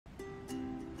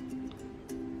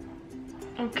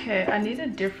Okay, I need a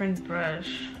different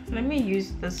brush. Let me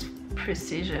use this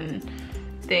precision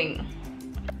thing.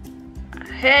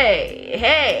 Hey,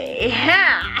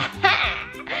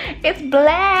 it's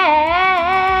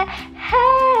black.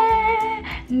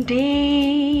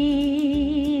 Ding.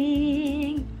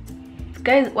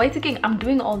 Guys, why thinking I'm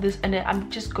doing all this and then I'm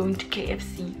just going to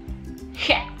KFC?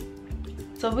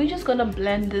 So we're just gonna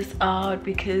blend this out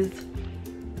because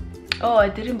oh, I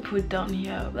didn't put down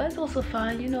here. That's also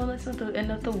fine, you know, that's not the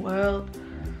end of the world.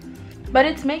 But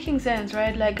it's making sense,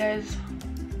 right? Like, guys,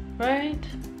 right?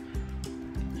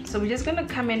 So we're just gonna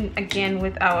come in again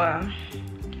with our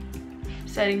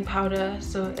setting powder,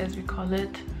 so as we call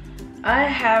it. I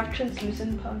have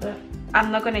translucent powder.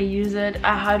 I'm not gonna use it.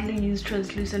 I hardly use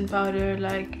translucent powder.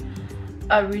 Like,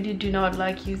 I really do not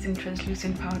like using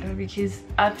translucent powder because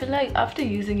I feel like after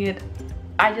using it,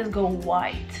 I just go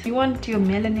white. You want your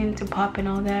melanin to pop and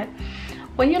all that.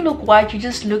 When you look white, you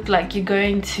just look like you're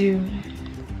going to,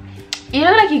 you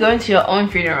look like you're going to your own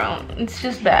funeral. It's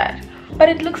just bad, but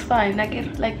it looks fine. Like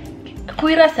it, like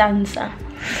Quira Sansa.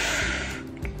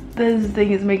 This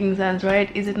thing is making sense, right?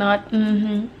 Is it not?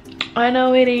 I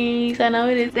know it is. I know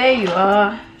it is. There you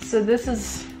are. So this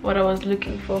is what I was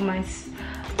looking for. My,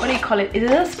 what do you call it? Is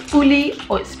it a spoolie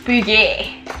or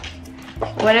spoolie?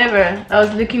 Whatever. I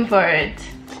was looking for it.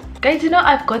 Guys, you know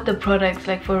I've got the products,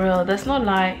 like for real. That's not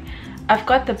lie. I've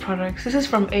got the products. This is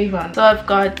from Avon. So I've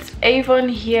got Avon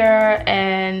here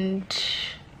and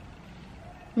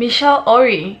Michelle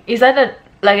Ori. Is that a,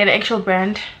 like an actual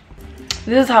brand?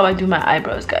 This is how I do my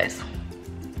eyebrows, guys.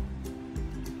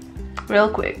 Real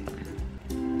quick.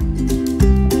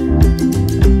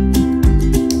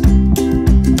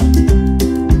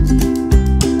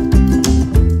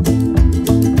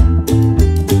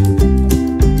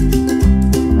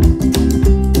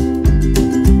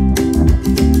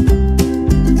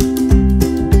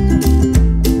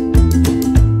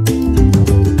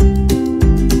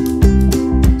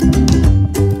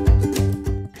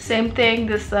 Same thing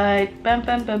this side. Bam,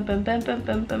 bam, bam, bam, bam, bam,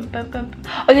 bam, bam, bam, bam.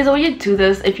 Okay, so when you do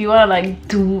this, if you want to like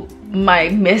do my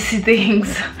messy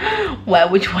things, why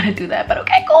would you want to do that? But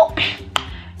okay, cool.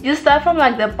 You start from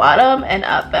like the bottom and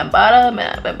up and bottom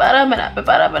and up and bottom and up and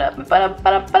bottom and up and bottom.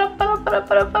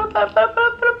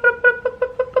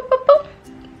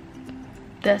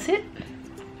 That's it.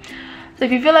 So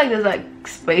if you feel like there's like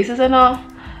spaces and all,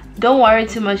 don't worry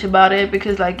too much about it,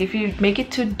 because like if you make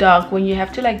it too dark, when you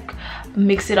have to like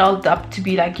mix it all up to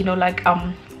be like, you know, like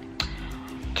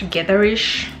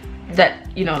togetherish, that,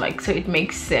 you know, like, so it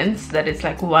makes sense that it's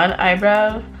like one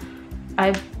eyebrow.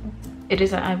 It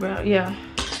is an eyebrow, yeah.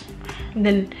 And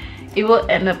then it will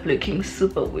end up looking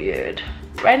super weird.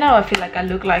 Right now I feel like I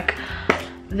look like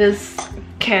this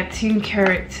cartoon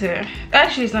character.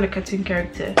 Actually, it's not a cartoon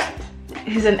character,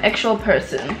 he's an actual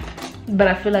person, but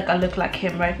I feel like I look like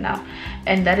him right now,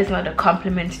 and that is not a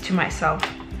compliment to myself.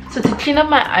 So to clean up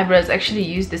my eyebrows, I actually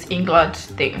use this Inglot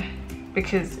thing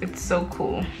because it's so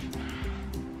cool,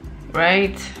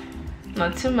 right?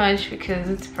 Not too much because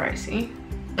it's pricey.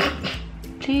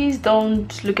 Please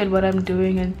don't look at what I'm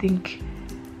doing and think,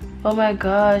 oh my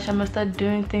gosh, I must start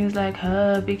doing things like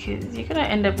her, because you're gonna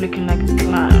end up looking like a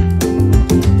clown.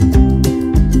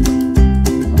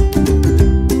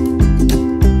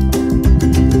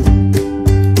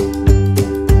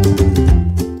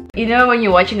 You know when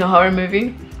you're watching a horror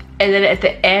movie and then at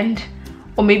the end,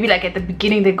 or maybe like at the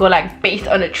beginning, they go like based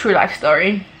on a true life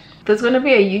story? There's gonna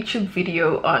be a YouTube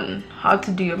video on how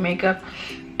to do your makeup,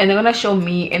 and they're gonna show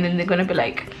me, and then they're gonna be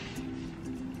like,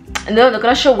 and they're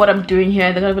gonna show what I'm doing here,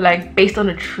 and they're gonna be like based on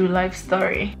a true life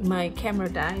story. My camera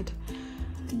died.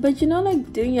 But you know,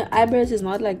 like doing your eyebrows is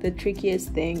not like the trickiest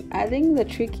thing. I think the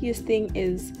trickiest thing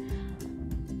is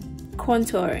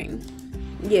contouring.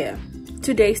 Yeah,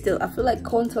 today still I feel like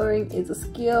contouring is a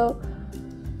skill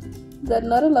that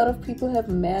not a lot of people have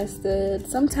mastered.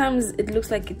 Sometimes it looks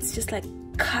like it's just like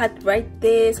cut right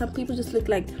there. Some people just look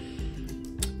like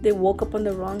they woke up on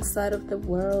the wrong side of the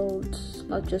world,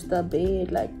 not just the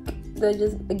bed. Like they're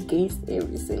just against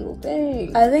every single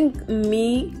thing. I think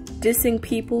me dissing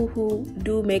people who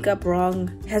do makeup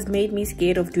wrong has made me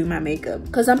scared of doing my makeup,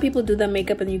 because some people do their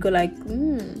makeup and you go like,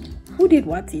 who did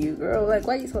what to you, girl? Like,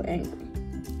 why are you so angry?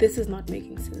 This is not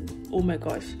making sense. Oh my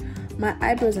gosh, my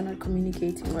eyebrows are not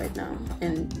communicating right now,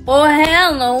 and oh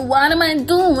hell no, what am I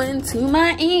doing to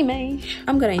my image?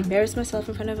 I'm gonna embarrass myself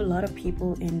in front of a lot of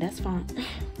people, and that's fine.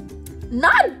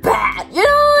 Not bad, you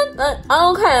know what? I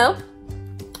don't care.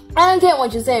 I don't get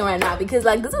what you're saying right now, because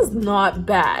like this is not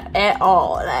bad at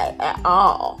all, like at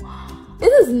all.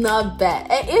 This is not bad.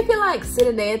 And if you're like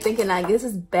sitting there thinking like this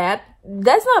is bad,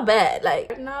 that's not bad.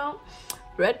 Like right now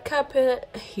red carpet,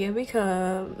 here we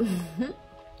come.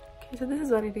 Okay, so this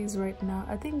is what it is right now.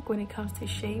 I think when it comes to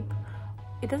shape,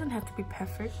 it doesn't have to be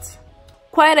perfect.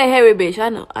 Quite a hairy bitch. I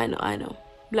know.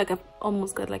 Like I've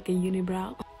almost got like a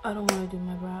unibrow. I don't want to do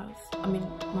my brows. I mean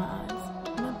my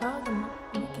eyes. My brows are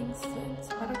not making sense,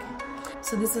 but okay.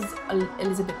 So this is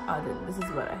Elizabeth Arden. This is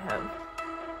what I have.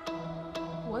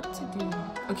 What to do?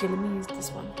 Okay, let me use this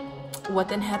one. What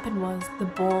then happened was the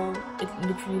ball, it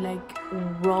literally like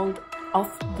rolled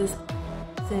off this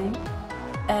thing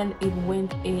and it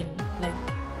went in like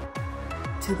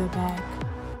to the back,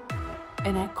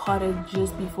 and I caught it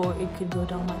just before it could go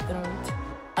down my throat.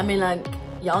 I mean, like,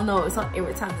 y'all know it's not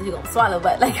every time that you're gonna swallow,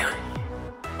 but like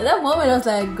at that moment I was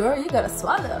like, girl, you gotta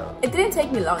swallow. It didn't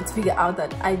take me long to figure out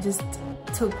that I just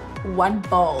took one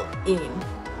ball in,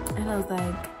 and I was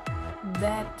like,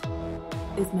 that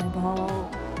is my ball.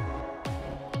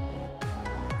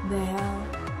 The hell?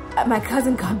 My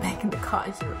cousin got back in the car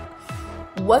and she's like,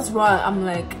 what's wrong? I'm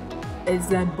like, it's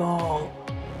that ball.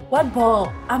 What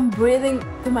ball? I'm breathing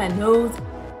through my nose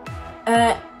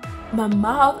and my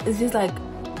mouth is just like,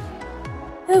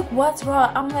 what's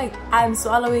wrong? I'm like, I'm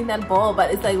swallowing that ball,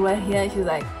 but it's like right here. She's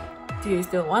like, do you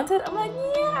still want it? I'm like,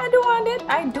 yeah, I do want it.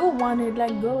 I do want it.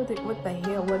 Like, go with it. What the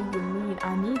hell? What do you mean?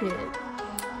 I need it.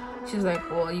 She's like,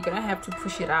 well, you're gonna have to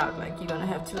push it out. Like, you're gonna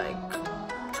have to like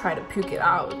try to puke it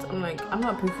out. I'm like, I'm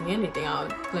not puking anything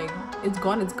out. Like, it's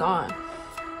gone, it's gone.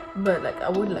 But like, I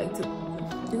would like to.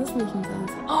 Is this making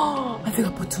sense? Oh, I think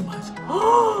I put too much.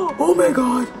 Oh my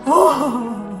god.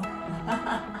 Oh.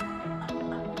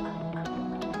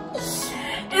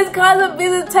 It's cause I'm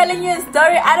busy telling you a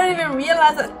story. I don't even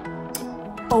realize it.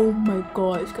 Oh my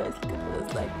gosh, guys, look at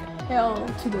this. Like, hell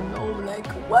to the no. Like,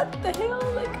 what the hell?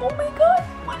 Like, oh my god,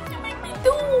 what did you make me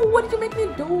do? What did you make me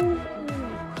do?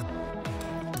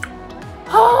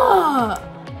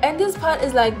 And this part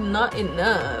is like not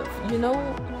enough, you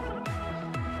know.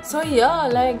 So yeah,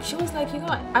 like she was like, you're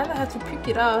gonna either have to pick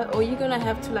it out or you're gonna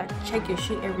have to like check your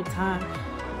shit every time.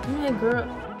 I'm like, girl,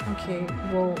 okay,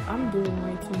 well, I'm doing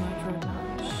way too much right now.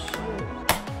 Shit,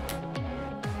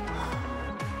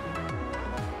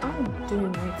 I'm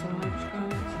doing way too much,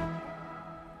 guys.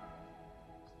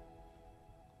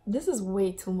 This is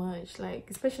way too much, like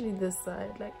especially this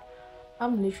side. Like,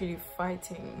 I'm literally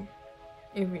fighting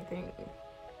everything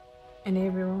and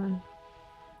everyone.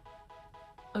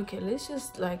 Okay, let's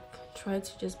just like try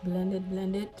to just blend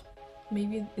it.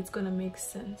 Maybe it's gonna make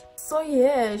sense. So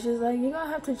yeah, she's like, you're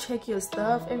gonna have to check your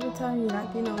stuff every time you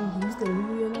like, you know, use the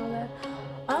loo and all that.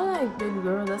 I'm like, baby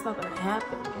girl, that's not gonna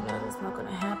happen, you know, that's not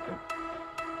gonna happen.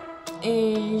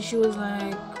 And she was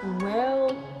like,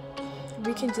 well,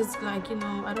 we can just like, you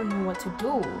know, I don't know what to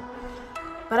do.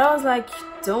 But I was like,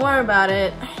 don't worry about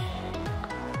it.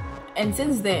 And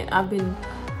since then, I've been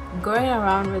going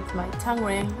around with my tongue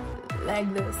ring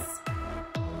like this.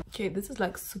 Okay, this is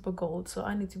like super gold, so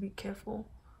I need to be careful.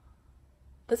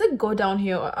 Does it go down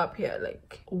here or up here?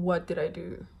 Like, what did I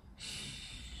do?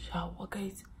 Shower,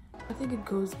 guys. I think it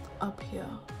goes up here.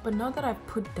 But now that I've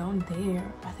put down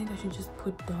there, I think I should just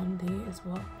put down there as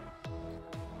well.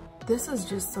 This is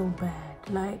just so bad.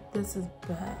 Like, this is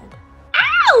bad.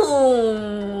 Ow!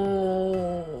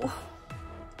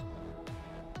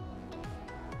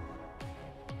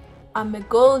 I'm a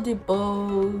goldie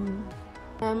bone.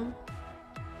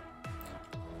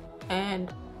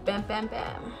 And bam bam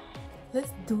bam.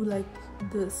 Let's do like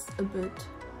this a bit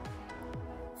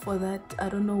for that. I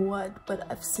don't know what, but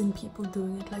I've seen people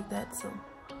doing it like that, so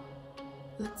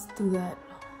let's do that.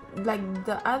 Like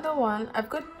the other one I've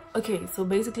got. Okay, so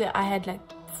basically I had like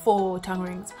 4 tongue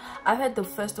rings. I've had the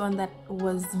first one that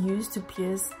was used to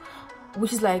pierce,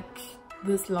 which is like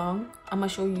this long. I'm gonna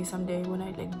show you someday when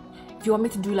I like. If you want me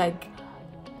to do like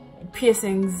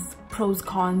piercings, pros,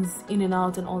 cons, in and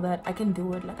out and all that, I can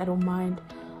do it. Like, I don't mind.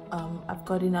 I've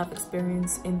got enough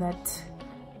experience in that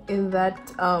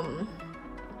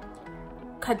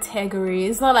category.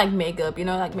 It's not like makeup, you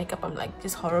know, like makeup I'm like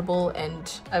just horrible,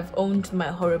 and I've owned my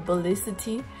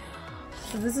horribilicity.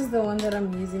 So this is the one that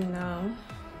I'm using now.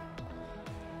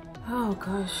 Oh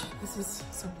gosh, this is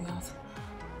something else.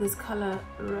 This color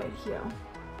right here,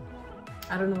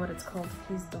 I don't know what it's called,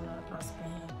 please do not ask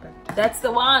me, but that's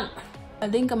the one. I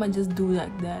think I'm gonna just do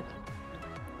like that,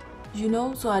 you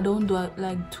know, so I don't do it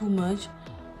like too much,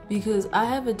 because I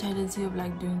have a tendency of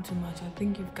like doing too much. I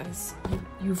think you guys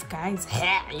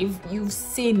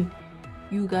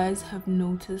have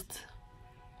noticed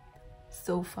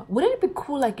so far. Wouldn't it be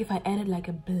cool like if I added like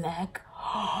a black?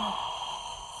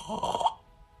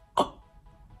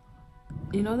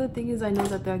 You know, the thing is, I know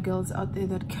that there are girls out there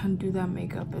that can do their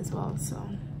makeup as well, so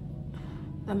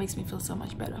that makes me feel so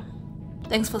much better.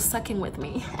 Thanks for sucking with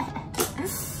me.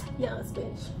 Yes,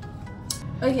 bitch.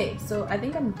 Okay, so I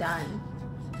think I'm done.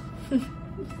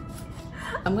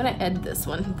 I'm gonna add this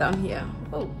one down here.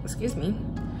 Oh, excuse me.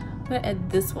 I'm gonna add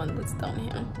this one that's down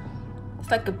here.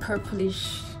 It's like a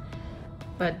purplish,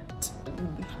 but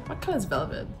what color is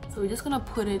velvet? So we're just gonna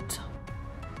put it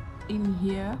in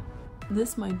here.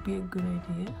 This might be a good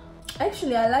idea.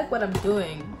 Actually, I like what I'm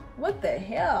doing. What the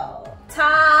hell?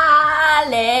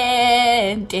 Talented.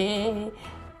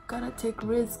 Gotta take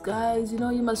risks, guys. You know,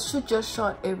 you must shoot your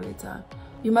shot every time.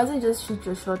 You mustn't just shoot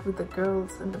your shot with the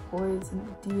girls and the boys and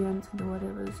the DMs and the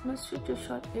whatever. You must shoot your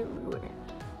shot everywhere.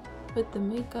 With the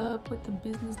makeup, with the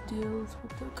business deals,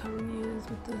 with the careers,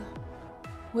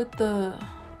 with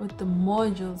the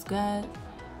modules, guys.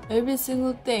 Every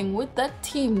single thing with that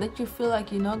team that you feel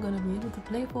like you're not gonna be able to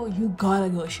play for, you gotta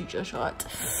go shoot your shot.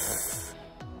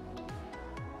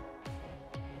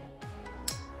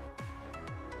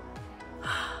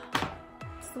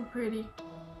 So pretty.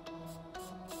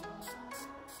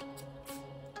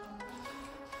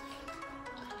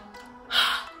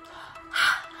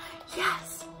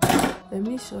 Yes. Let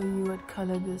me show you what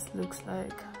color this looks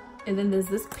like. And then there's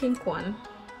this pink one.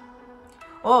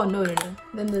 Oh no.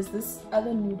 Then there's this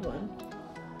other nude one,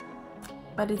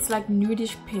 but it's like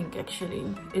nudish pink.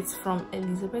 Actually, it's from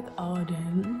Elizabeth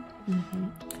Arden.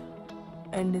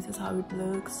 And this is how it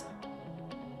looks.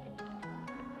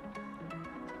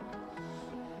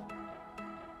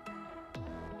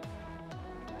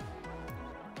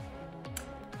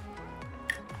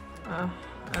 I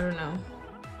don't know.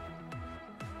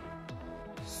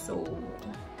 So,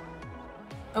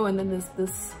 oh, and then there's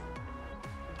this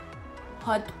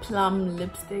hot plum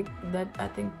lipstick that I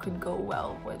think could go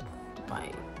well with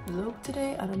my look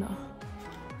today. I don't know.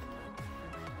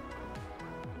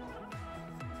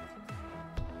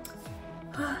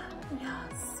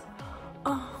 Yes.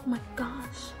 Oh my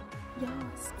gosh.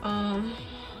 Yes.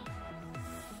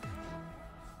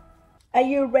 Are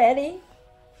you ready?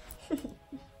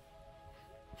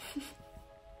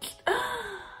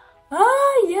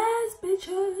 Ah, yes,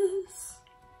 bitches.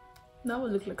 That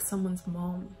would look like someone's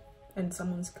mom and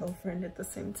someone's girlfriend at the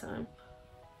same time.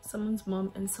 Someone's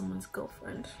mom and someone's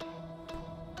girlfriend.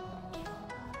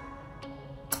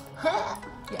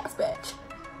 Yes, bitch.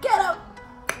 Get him.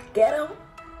 Get him.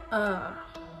 I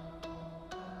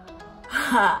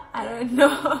don't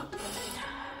know.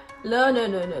 No.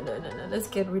 Let's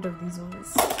get rid of these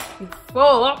ones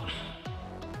before I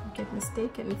get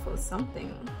mistaken for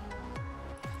something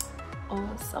or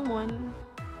someone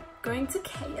going to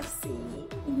KFC.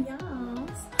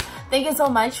 Yes. Thank you so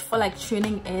much for like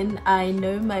tuning in. I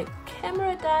know my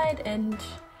camera died and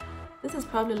this is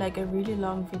probably like a really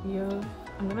long video.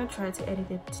 I'm gonna try to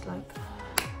edit it like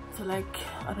to like,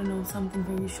 I don't know, something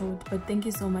very short. But thank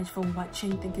you so much for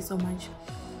watching. Thank you so much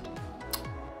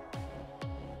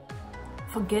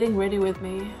for getting ready with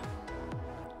me.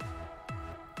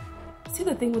 See,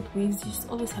 the thing with weaves, you just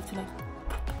always have to like,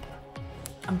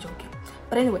 I'm joking.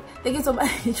 But anyway, thank you so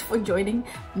much for joining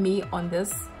me on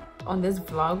this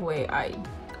vlog where I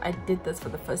did this for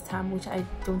the first time, which I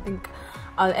don't think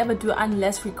I'll ever do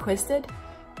unless requested.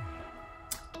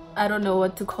 I don't know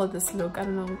what to call this look. I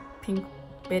don't know, pink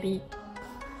berry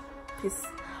piece.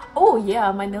 Oh yeah,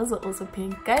 my nails are also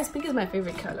pink, guys. Pink is my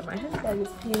favorite color. My handbag is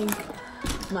pink.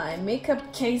 My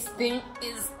makeup case thing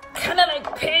is kind of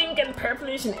like pink and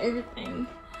purplish and everything.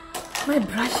 My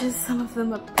brushes, some of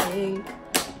them are pink.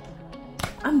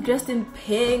 I'm dressed in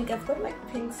pink. I've got like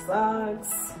pink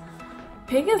socks.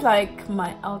 Pink is like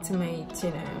my ultimate,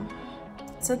 you know.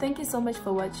 So thank you so much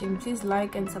for watching. Please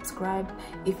like and subscribe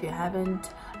if you haven't,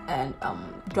 and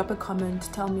drop a comment.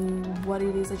 Tell me what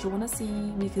it is that you want to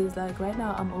see, because like right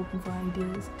now I'm open for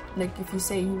ideas. Like if you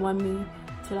say you want me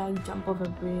to like jump off a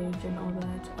bridge and all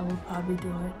that, I will probably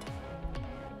do it.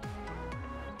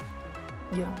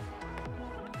 Yeah,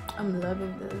 I'm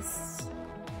loving this.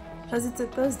 Plus it's a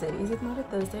Thursday. Is it not a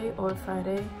Thursday or a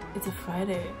Friday? It's a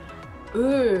Friday.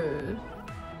 Ooh.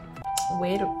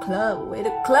 Way to club, way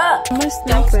to club. I'm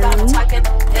stop talking,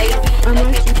 baby. I'm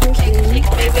baby.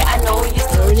 I know you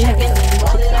still checking.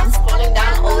 I'm scrolling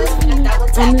down, always feeling that will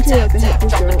tap, tap, tap,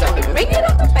 drop it, bring it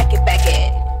up.